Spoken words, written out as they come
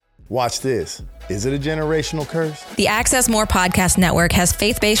Watch this. Is it a generational curse? The Access More Podcast Network has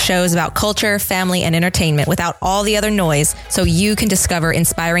faith-based shows about culture, family, and entertainment without all the other noise, so you can discover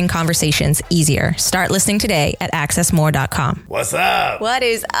inspiring conversations easier. Start listening today at accessmore.com. What's up? What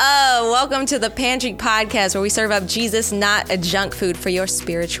is up? Welcome to the Pantry Podcast, where we serve up Jesus, not a junk food, for your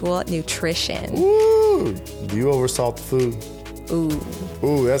spiritual nutrition. Ooh, do you oversalt the food?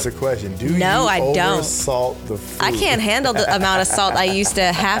 Ooh, that's a question. No, I don't. Oversalt the food? I can't handle the amount of salt I used to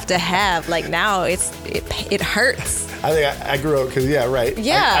have. Like now, it hurts. I think I grew up because right.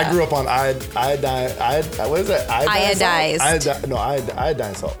 Yeah. I grew up on iodine. What is that? Iodized.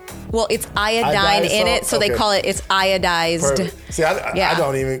 Iodine salt. Well, it's iodine in it, so they call it, it's iodized. Perfect. See, I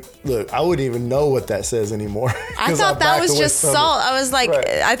don't even, look, I wouldn't even know what that says anymore. I thought that was just salt. I was like, right.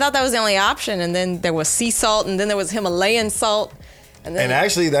 I thought that was the only option. And then there was sea salt, and then there was Himalayan salt. And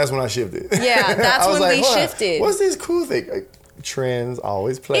actually, that's when I shifted. Yeah, that's when we shifted. What's this cool thing? Trends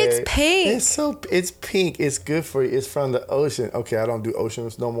always play. It's pink. It's pink. It's good for you. It's from the ocean. Okay, I don't do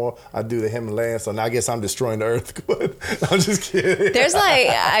oceans no more. I do the Himalayan. So now I guess I'm destroying the earth. I'm just kidding. There's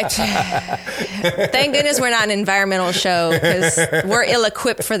thank goodness we're not an environmental show, because we're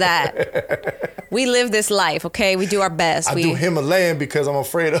ill-equipped for that. We live this life, okay? We do our best. I do Himalayan because I'm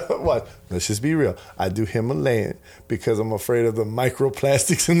afraid of what? Let's just be real. I do Himalayan because I'm afraid of the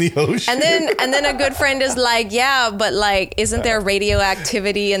microplastics in the ocean. And then a good friend is like, yeah, but like, isn't there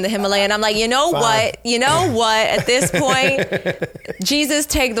radioactivity in the Himalayan? I'm like, you know what? At this point, Jesus,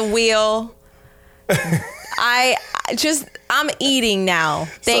 take the wheel. I'm eating now.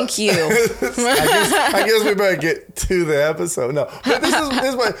 Thank you. I guess we better get to the episode. No,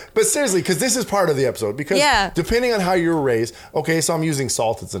 but seriously, because this is part of the episode. Because depending on how you were raised, okay, so I'm using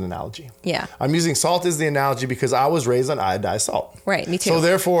salt as an analogy. Yeah. I'm using salt as the analogy because I was raised on iodized salt. Right, me too. So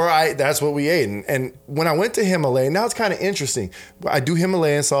therefore, that's what we ate. And when I went to Himalayan, now it's kind of interesting. I do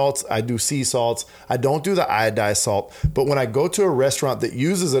Himalayan salts. I do sea salts. I don't do the iodized salt. But when I go to a restaurant that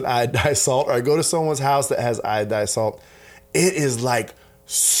uses an iodized salt, or I go to someone's house that has iodized salt, it is like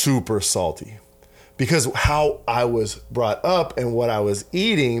super salty, because how I was brought up and what I was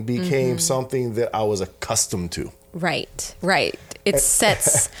eating became something that I was accustomed to. Right. It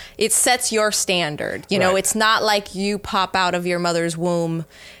sets your standard. You know, it's not like you pop out of your mother's womb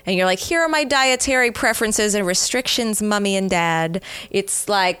and you're like, here are my dietary preferences and restrictions, mommy and dad. It's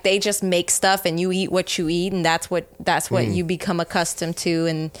like they just make stuff and you eat what you eat, and that's what you become accustomed to,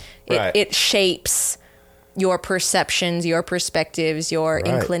 and it shapes your perceptions, your perspectives, your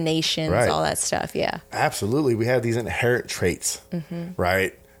inclinations, all that stuff. Yeah. Absolutely. We have these inherent traits,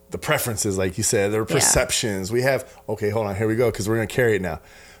 right? The preferences, like you said, the perceptions. We have, okay, hold on, here we go, because we're going to carry it now.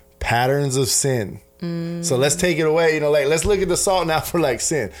 Patterns of sin. So let's take it away. Let's look at the salt now for like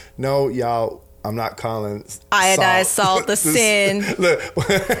sin. No, y'all, I'm not calling iodized salt the sin.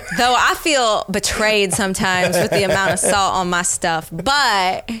 Though I feel betrayed sometimes with the amount of salt on my stuff.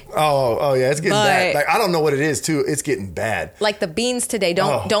 But oh yeah, it's getting bad. Like, I don't know what it is too. It's getting bad. Like the beans today.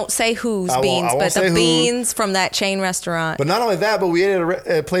 Don't say whose beans, but the beans from that chain restaurant. But not only that, but we ate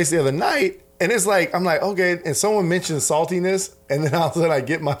at a place the other night, and it's like, I'm like, okay, and someone mentioned saltiness, and then all of a sudden I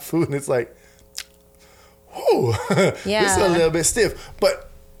get my food and it's like, whoo, it's a little bit stiff. But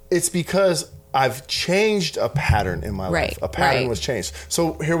it's because I've changed a pattern in my life. A pattern was changed.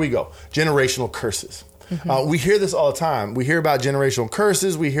 So here we go. Generational curses. We hear this all the time. We hear about generational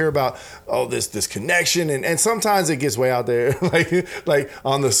curses. We hear about, this connection. And sometimes it gets way out there, like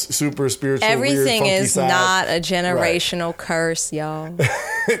on the super spiritual, everything weird, funky is side. Not a generational curse, y'all.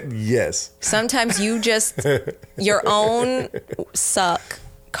 Yes. Sometimes you just, your own suck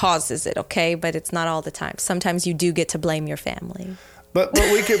causes it, okay? But it's not all the time. Sometimes you do get to blame your family. But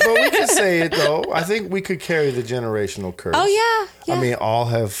we could say it though. I think we could carry the generational curse. Oh yeah. I mean, all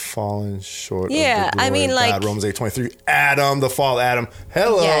have fallen short. Of the glory of God. Romans 8:23. Adam, the fall Adam.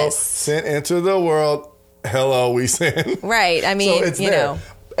 Hello, sent into the world. Hello, we sin. Right. I mean, so it's there.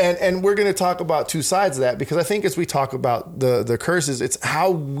 And we're going to talk about two sides of that, because I think as we talk about the curses, it's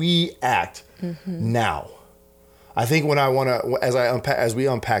how we act now. I think when as we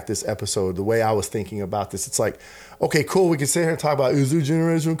unpack this episode, the way I was thinking about this, it's like, okay, cool. We can sit here and talk about, is there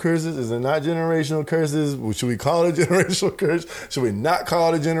generational curses? Is there not generational curses? Should we call it a generational curse? Should we not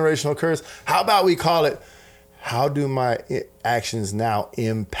call it a generational curse? How about we call it, how do my actions now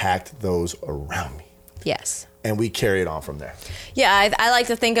impact those around me? Yes. And we carry it on from there. Yeah, I like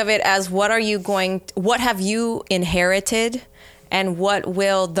to think of it as, what have you inherited, and what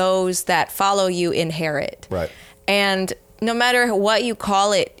will those that follow you inherit? Right. And no matter what you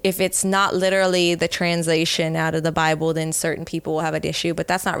call it, if it's not literally the translation out of the Bible, then certain people will have an issue. But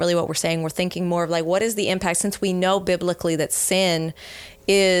that's not really what we're saying. We're thinking more of like, what is the impact? Since we know biblically that sin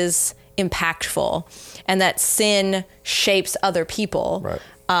is impactful and that sin shapes other people,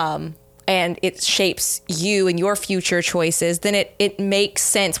 Right. And it shapes you and your future choices, then it makes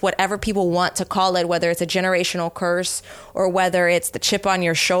sense, whatever people want to call it, whether it's a generational curse or whether it's the chip on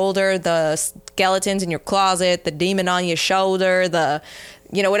your shoulder, the skeletons in your closet, the demon on your shoulder,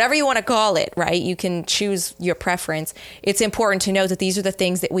 whatever you want to call it, right? You can choose your preference. It's important to know that these are the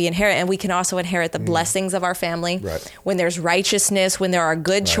things that we inherit, and we can also inherit the blessings of our family. Right. When there's righteousness, when there are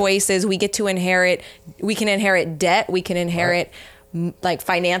good choices, we get to inherit. We can inherit debt. We can inherit like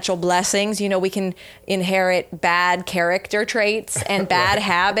financial blessings. We can inherit bad character traits and bad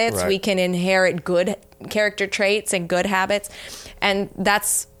habits. Right. We can inherit good character traits and good habits. And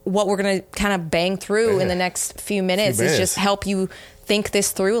that's what we're going to kind of bang through in the next few minutes is just help you think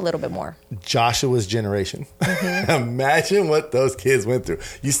this through a little bit more. Joshua's generation. Imagine what those kids went through.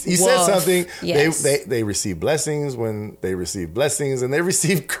 You said something. Yes. They received blessings when they received blessings, and they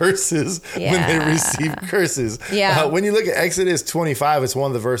received curses when they received curses. Yeah. When you look at Exodus 25, it's one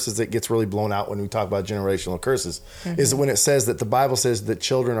of the verses that gets really blown out when we talk about generational curses. Is when it says that the Bible says that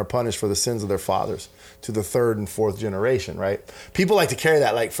children are punished for the sins of their fathers to the third and fourth generation, right? People like to carry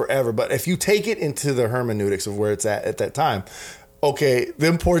that like forever, but if you take it into the hermeneutics of where it's at that time, okay,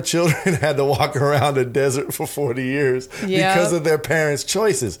 them poor children had to walk around a desert for 40 years because of their parents'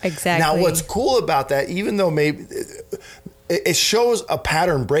 choices. Exactly. Now, what's cool about that, even though maybe it shows a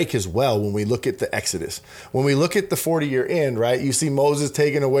pattern break as well when we look at the Exodus. When we look at the 40-year end, right, you see Moses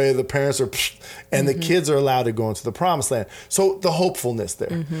taken away, the parents are, and the kids are allowed to go into the promised land. So the hopefulness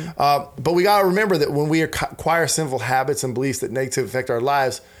there. But we got to remember that when we acquire sinful habits and beliefs that negatively affect our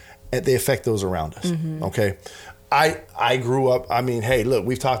lives, they affect those around us, okay? I grew up, hey, look,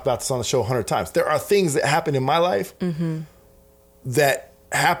 we've talked about this on the show 100 times. There are things that happen in my life that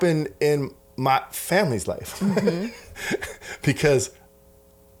happen in my family's life because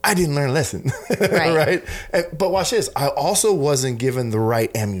I didn't learn a lesson, right? But watch this. I also wasn't given the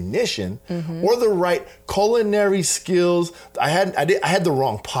right ammunition or the right culinary skills. I had the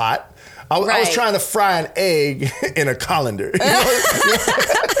wrong pot. I was trying to fry an egg in a colander.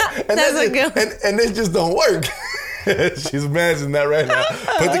 And it just don't work. She's imagining that right now.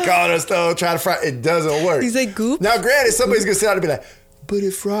 Put the colander on the stove, try to fry. It doesn't work. He's like, goop. Now, granted, somebody's going to sit out and be like, but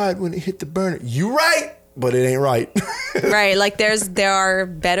it fried when it hit the burner. You right, but it ain't right. Right. Like there are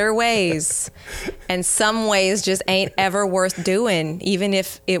better ways. And some ways just ain't ever worth doing, even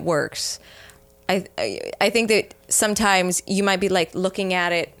if it works. I think that sometimes you might be like looking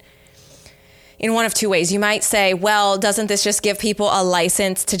at it in one of two ways. You might say, well, doesn't this just give people a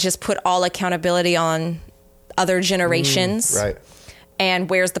license to just put all accountability on other generations? Right. And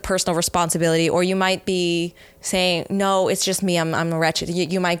where's the personal responsibility? Or you might be saying, no, it's just me. I'm wretched.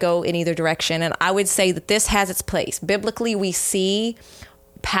 You might go in either direction. And I would say that this has its place. Biblically, we see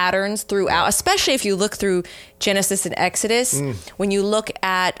patterns throughout, especially if you look through Genesis and Exodus. When you look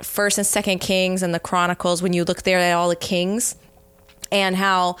at 1st and 2nd Kings and the Chronicles, when you look there at all the kings and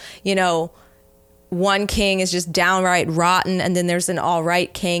how, one king is just downright rotten, and then there's an all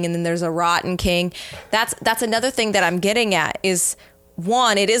right king, and then there's a rotten king. That's another thing that I'm getting at is,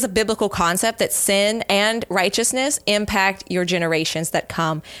 one, it is a biblical concept that sin and righteousness impact your generations that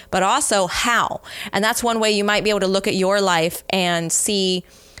come, but also how. And that's one way you might be able to look at your life and see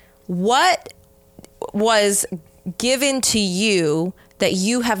what was given to you that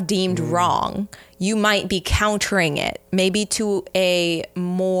you have deemed wrong. You might be countering it, maybe to a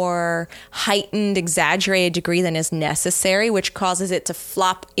more heightened, exaggerated degree than is necessary, which causes it to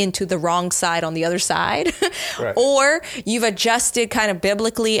flop into the wrong side on the other side. Right. Or you've adjusted kind of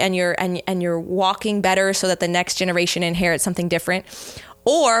biblically and you're walking better so that the next generation inherits something different.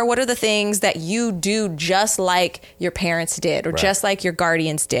 Or what are the things that you do just like your parents did or just like your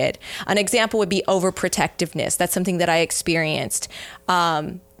guardians did? An example would be overprotectiveness. That's something that I experienced.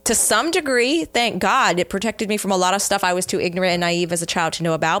 To some degree, thank God, it protected me from a lot of stuff I was too ignorant and naive as a child to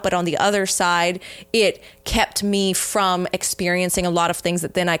know about. But on the other side, it kept me from experiencing a lot of things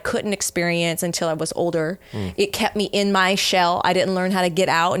that then I couldn't experience until I was older. It kept me in my shell. I didn't learn how to get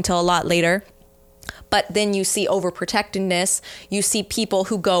out until a lot later. But then you see overprotectiveness. You see people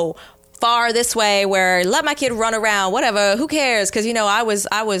who go far this way where let my kid run around, whatever, who cares? Because,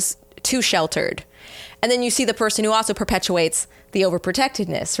 I was too sheltered. And then you see the person who also perpetuates the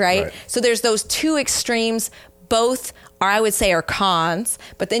overprotectiveness, right? So there's those two extremes, both I would say are cons,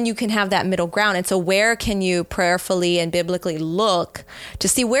 but then you can have that middle ground. And so where can you prayerfully and biblically look to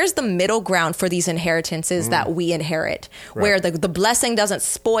see where's the middle ground for these inheritances that we inherit, where the blessing doesn't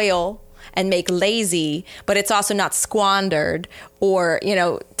spoil and make lazy, but it's also not squandered or,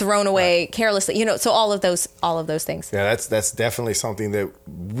 thrown away carelessly, so all of those things. Yeah, that's definitely something that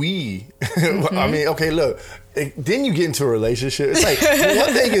we, I mean, okay, look, then you get into a relationship. It's like,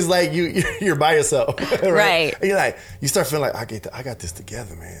 one thing is like you're by yourself, right? And you're like, you start feeling like, I got this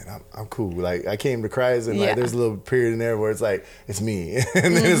together, man. I'm cool. Like I came to Christ and like, there's a little period in there where it's like, it's me.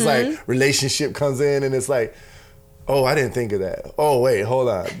 And then it's like relationship comes in and it's like, oh, I didn't think of that. Oh, wait, hold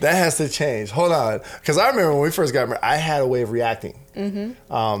on. That has to change. Hold on. Because I remember when we first got married, I had a way of reacting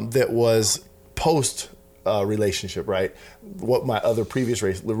that was post relationship, right? What my other previous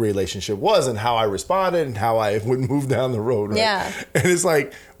relationship was and how I responded and how I would move down the road, right? Yeah. And it's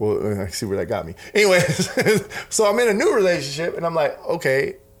like, well, I see where that got me. Anyways, so I'm in a new relationship and I'm like,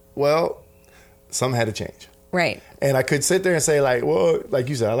 okay, well, something had to change. Right. And I could sit there and say like, well, like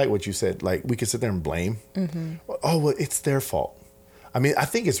you said, I like what you said. Like we could sit there and blame. Oh, well, it's their fault. I mean, I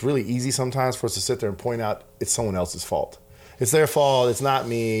think it's really easy sometimes for us to sit there and point out it's someone else's fault. It's their fault. It's not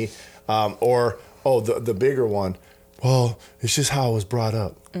me. Or, the bigger one. Well, it's just how I was brought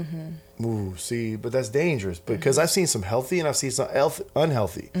up. Ooh, see, but that's dangerous because I've seen some healthy and I've seen some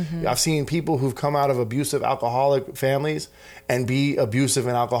unhealthy. I've seen people who've come out of abusive alcoholic families and be abusive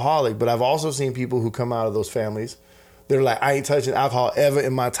and alcoholic, but I've also seen people who come out of those families. They're like, I ain't touching alcohol ever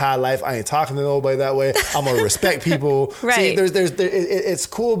in my entire life. I ain't talking to nobody that way. I'm gonna respect people. Right. See, it's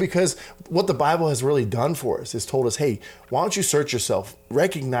cool because what the Bible has really done for us is told us, hey, why don't you search yourself,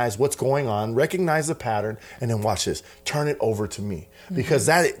 recognize what's going on, recognize the pattern, and then watch this. Turn it over to me. Because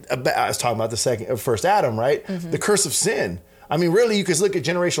I was talking about the first Adam, right? The curse of sin. I mean, really, you could look at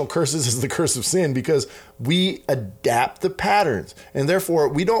generational curses as the curse of sin because we adapt the patterns. And therefore,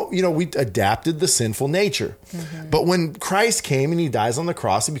 we adapted the sinful nature. But when Christ came and he dies on the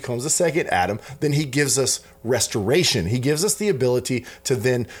cross, he becomes the second Adam, then he gives us restoration. He gives us the ability to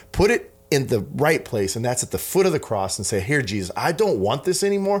then put it in the right place, and that's at the foot of the cross and say, here, Jesus, I don't want this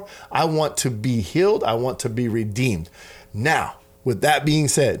anymore. I want to be healed. I want to be redeemed. Now, with that being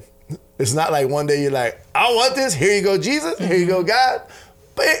said, it's not like one day you're like, I want this. Here you go, Jesus. Here you go, God.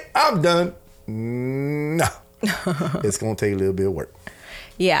 But I'm done. No. It's going to take a little bit of work.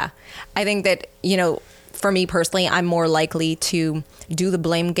 Yeah. I think that, for me personally, I'm more likely to do the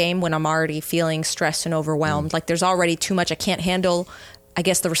blame game when I'm already feeling stressed and overwhelmed. Like there's already too much. I can't handle, I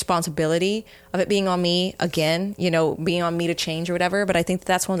guess, the responsibility of it being on me again, being on me to change or whatever. But I think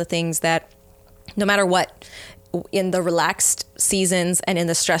that's one of the things that no matter what, in the relaxed seasons and in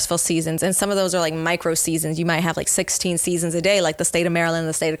the stressful seasons, and some of those are like micro seasons. You might have like 16 seasons a day, like the state of Maryland and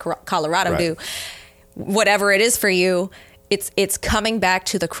the state of Colorado do. Whatever it is for you, it's coming back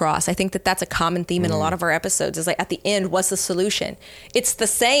to the cross. I think that that's a common theme in a lot of our episodes is like at the end, what's the solution? It's the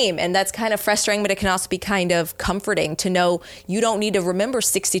same. And that's kind of frustrating, but it can also be kind of comforting to know you don't need to remember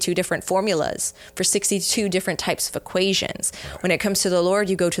 62 different formulas for 62 different types of equations. When it comes to the Lord,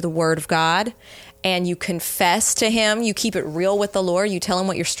 you go to the Word of God and you confess to him. You keep it real with the Lord. You tell him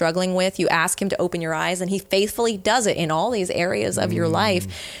what you're struggling with. You ask him to open your eyes, and he faithfully does it in all these areas of your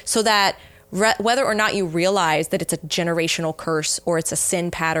life so that whether or not you realize that it's a generational curse or it's a sin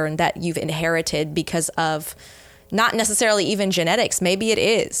pattern that you've inherited because of not necessarily even genetics, maybe it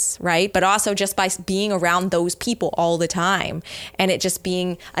is, right? But also just by being around those people all the time and it just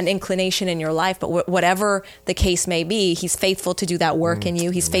being an inclination in your life. But whatever the case may be, he's faithful to do that work in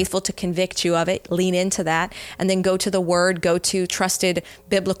you. He's faithful to convict you of it, lean into that, and then go to the Word, go to trusted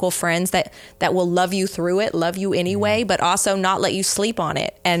biblical friends that will love you through it, love you anyway, but also not let you sleep on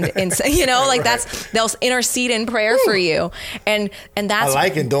it. And like they'll intercede in prayer for you. And that's... I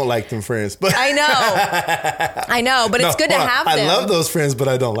like and don't like them friends, but... I know, but it's good to have them. I love those friends, but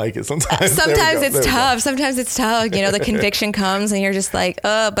I don't like it sometimes. Sometimes it's tough. The conviction comes and you're just like,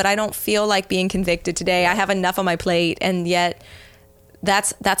 but I don't feel like being convicted today. I have enough on my plate. And yet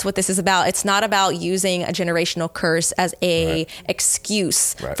that's what this is about. It's not about using a generational curse as a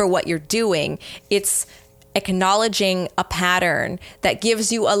excuse for what you're doing. It's acknowledging a pattern that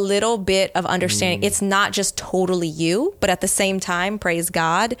gives you a little bit of understanding. It's not just totally you, but at the same time, praise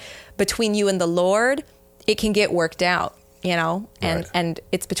God, between you and the Lord, it can get worked out, and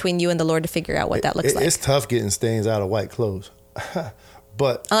it's between you and the Lord to figure out what that looks like. It's tough getting stains out of white clothes,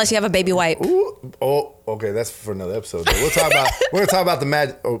 but unless you have a baby wipe. Okay, that's for another episode. We're gonna talk about the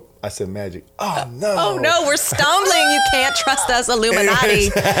magic. Oh, I said magic. Oh no, we're stumbling. You can't trust us, Illuminati.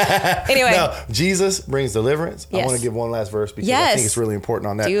 Anyway, no, Jesus brings deliverance. Yes. I want to give one last verse because I think it's really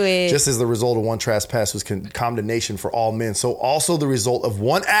important on that. Do it. Just as the result of one trespass was condemnation for all men, so also the result of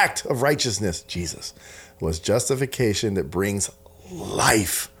one act of righteousness, Jesus, was justification that brings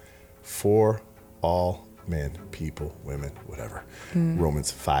life for all men, people, women, whatever.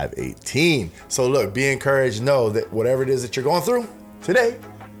 Romans 5:18. So look, be encouraged. Know that whatever it is that you're going through today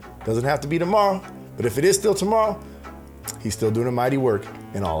doesn't have to be tomorrow. But if it is still tomorrow, he's still doing a mighty work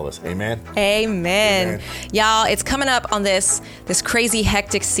in all of us. Amen. Amen. Y'all, it's coming up on this crazy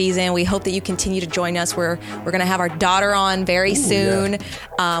hectic season. We hope that you continue to join us. We're gonna have our daughter on very soon.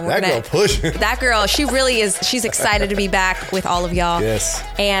 Yeah. Girl pushing. That girl, she really is. She's excited to be back with all of y'all. Yes.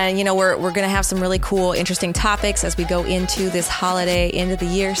 And we're gonna have some really cool, interesting topics as we go into this holiday end of the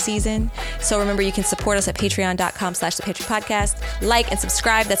year season. So remember, you can support us at patreon.com/The Pantry Podcast. Like and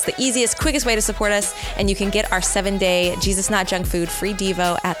subscribe. That's the easiest, quickest way to support us. And you can get our 7-day Jesus Not Junk Food free Devo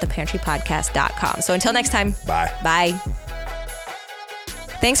at thepantrypodcast.com. So until next time. Bye. Bye.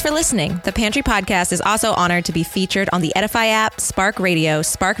 Thanks for listening. The Pantry Podcast is also honored to be featured on the Edify app, Spark Radio,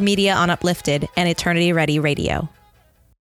 Spark Media on Uplifted, and Eternity Ready Radio.